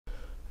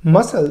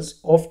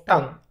Muscles of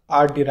tongue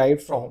are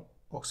derived from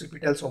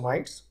occipital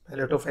somites,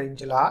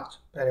 palatopharyngeal arch,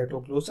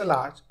 palatoglossal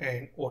arch,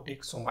 and otic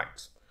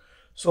somites.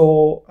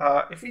 So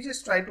if we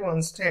just try to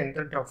understand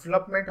the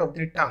development of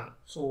the tongue,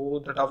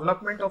 so the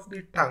development of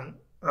the tongue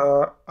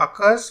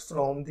occurs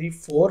from the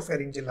four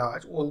pharyngeal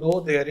arch, although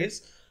there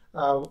is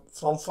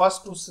from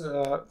first to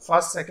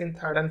first, second,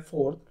 third, and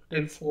fourth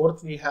till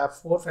fourth we have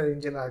four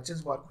pharyngeal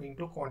arches who are going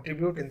to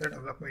contribute in the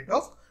development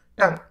of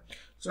tongue.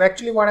 So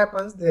actually what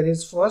happens, there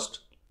is first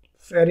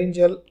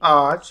pharyngeal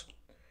arch,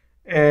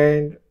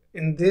 and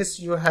in this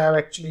you have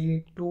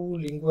actually two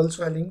lingual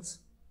swellings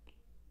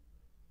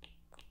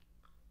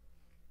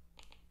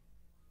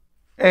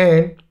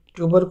and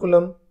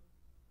tuberculum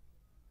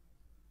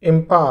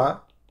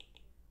impar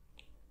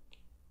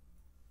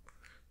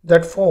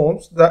that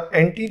forms the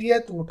anterior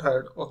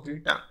two-third of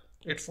the tongue.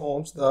 It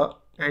forms the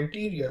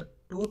anterior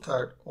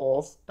two-third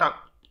of tongue.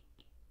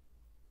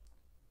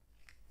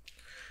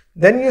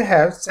 Then you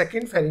have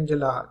second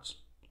pharyngeal arch,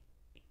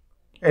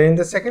 and in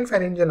the second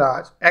pharyngeal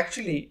arch,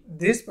 actually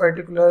this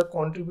particular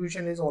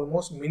contribution is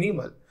almost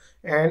minimal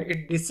and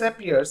it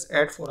disappears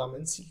at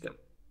foramen cecum.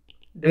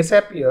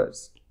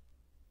 Disappears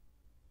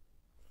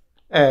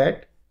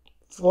at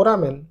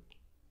foramen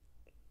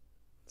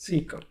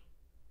cecum.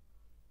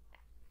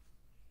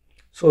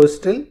 So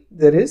still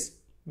there is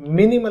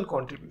minimal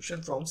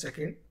contribution from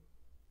second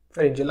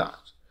pharyngeal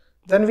arch.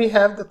 Then we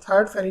have the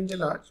third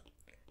pharyngeal arch,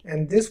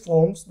 and this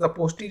forms the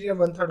posterior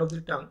one-third of the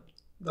tongue.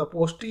 The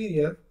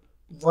posterior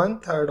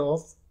one-third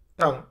of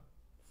tongue.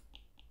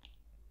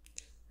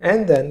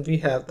 And then we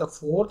have the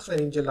fourth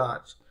pharyngeal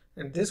arch,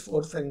 and this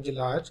fourth pharyngeal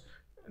arch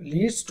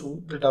leads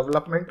to the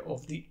development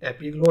of the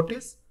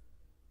epiglottis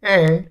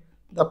and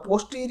the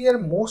posterior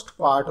most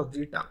part of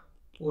the tongue.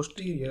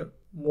 Posterior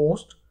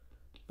most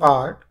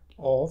part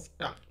of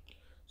tongue.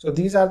 So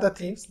these are the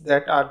things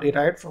that are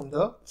derived from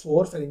the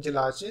four pharyngeal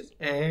arches,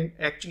 and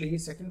actually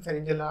second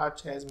pharyngeal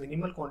arch has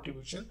minimal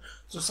contribution.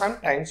 So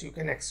sometimes you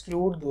can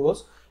exclude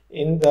those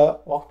in the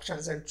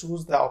options and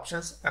choose the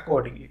options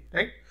accordingly,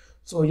 right?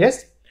 So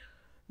yes,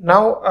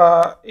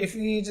 now if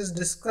we just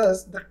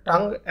discuss the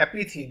tongue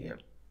epithelium,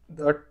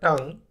 the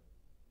tongue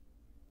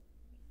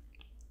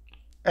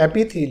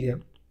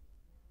epithelium.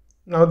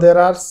 Now there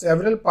are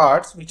several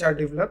parts which are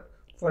developed.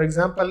 For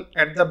example,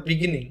 at the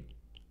beginning,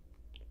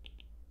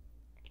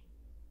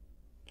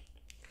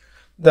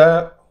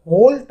 the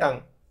whole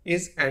tongue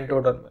is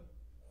endodermal.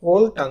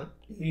 Whole tongue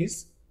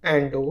is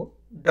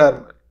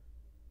endodermal.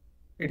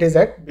 It is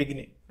at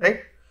beginning,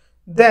 right?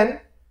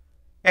 Then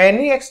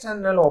any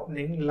external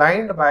opening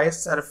lined by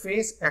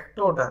surface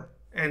ectoderm,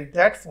 and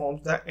that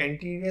forms the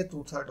anterior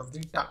two-third of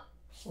the tongue.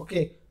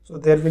 Okay, so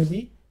there will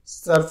be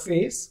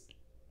surface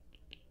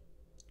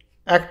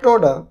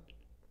ectoderm,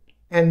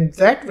 and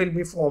that will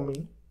be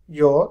forming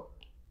your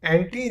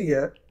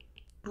anterior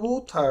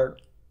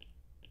two-third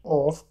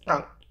of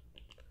tongue.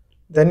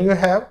 Then you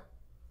have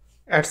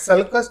at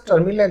sulcus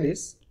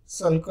terminalis,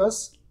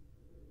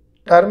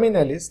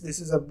 this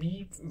is a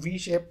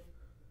V-shaped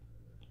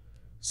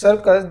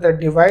sulcus that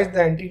divides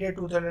the anterior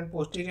two-third and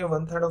posterior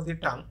one-third of the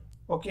tongue.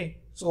 Okay,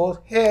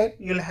 so here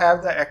you'll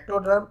have the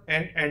ectoderm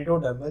and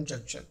endodermal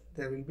junction.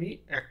 There will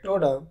be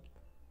ectoderm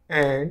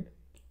and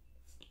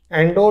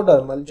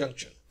endodermal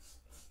junction.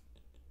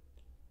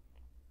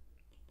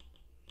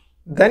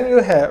 Then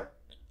you have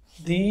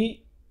the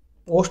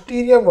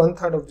posterior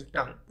one-third of the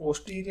tongue.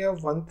 Posterior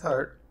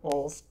one-third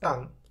of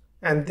tongue,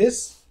 and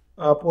this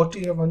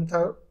posterior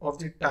one-third of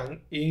the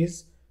tongue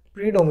is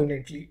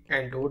predominantly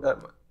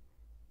endodermal.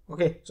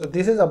 Okay, so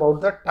this is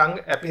about the tongue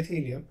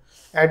epithelium.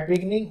 At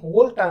beginning,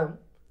 whole tongue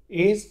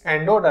is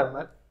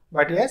endodermal,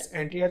 but yes,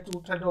 anterior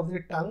two-third of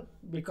the tongue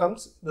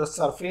becomes the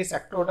surface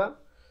ectoderm.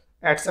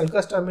 At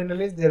sulcus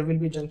terminalis, there will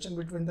be junction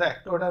between the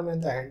ectoderm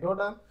and the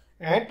endoderm,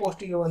 and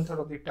posterior one-third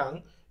of the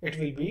tongue, it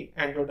will be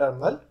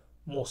endodermal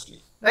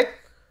mostly, right?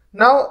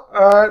 Now,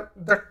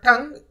 the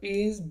tongue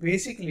is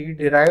basically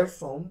derived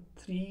from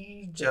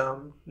three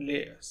germ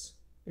layers.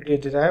 It is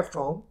derived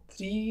from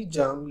three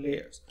germ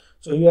layers.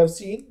 So you have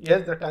seen,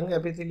 yes, the tongue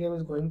epithelium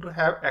is going to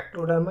have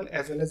ectodermal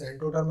as well as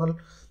endodermal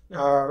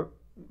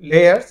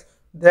layers.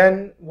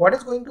 Then what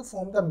is going to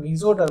form the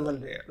mesodermal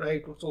layer,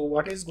 right? So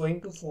what is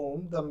going to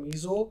form the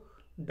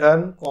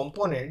mesoderm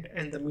component,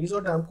 and the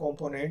mesoderm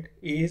component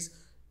is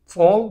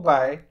formed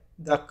by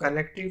the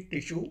connective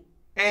tissue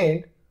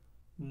and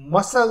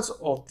muscles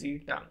of the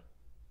tongue,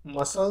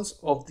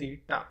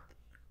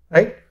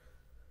 right?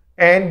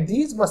 And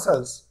these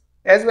muscles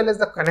as well as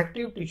the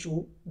connective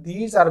tissue,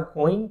 these are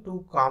going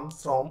to come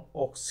from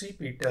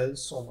occipital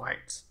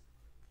somites.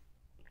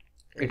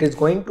 It is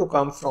going to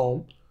come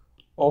from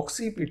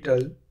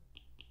occipital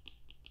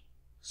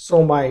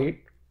somite,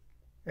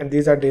 and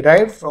these are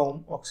derived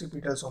from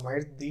occipital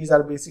somites. These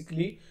are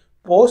basically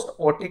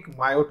post-otic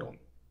myotome.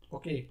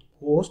 Okay,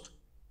 post-otic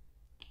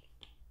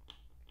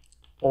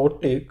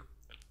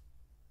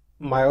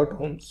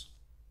myotomes.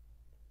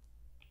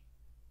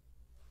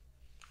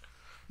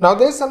 Now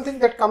there is something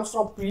that comes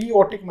from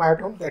pre-otic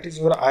myotome, that is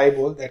your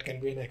eyeball. That can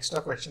be an extra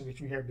question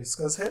which we have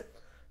discussed here.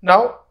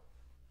 Now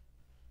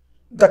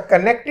The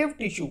connective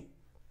tissue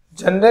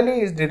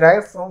generally is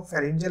derived from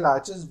pharyngeal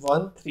arches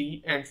 1,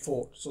 3 and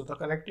 4. So the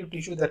connective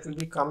tissue that will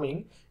be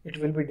coming, it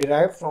will be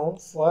derived from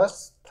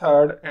first,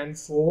 third and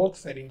fourth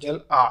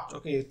pharyngeal arch.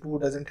 Okay, 2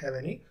 doesn't have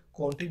any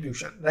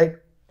contribution, right?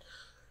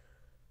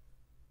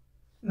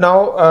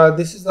 Now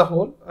this is the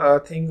whole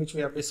thing which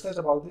we have discussed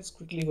about this.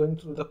 Quickly going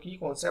through the key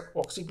concept.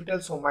 Occipital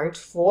somites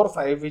 4,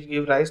 5 which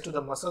give rise to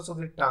the muscles of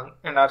the tongue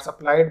and are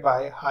supplied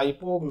by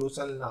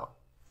hypoglossal nerve.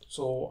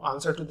 So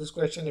answer to this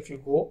question, if you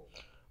go,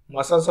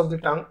 muscles of the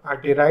tongue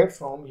are derived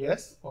from,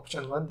 yes,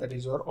 option 1, that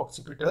is your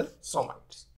occipital somites.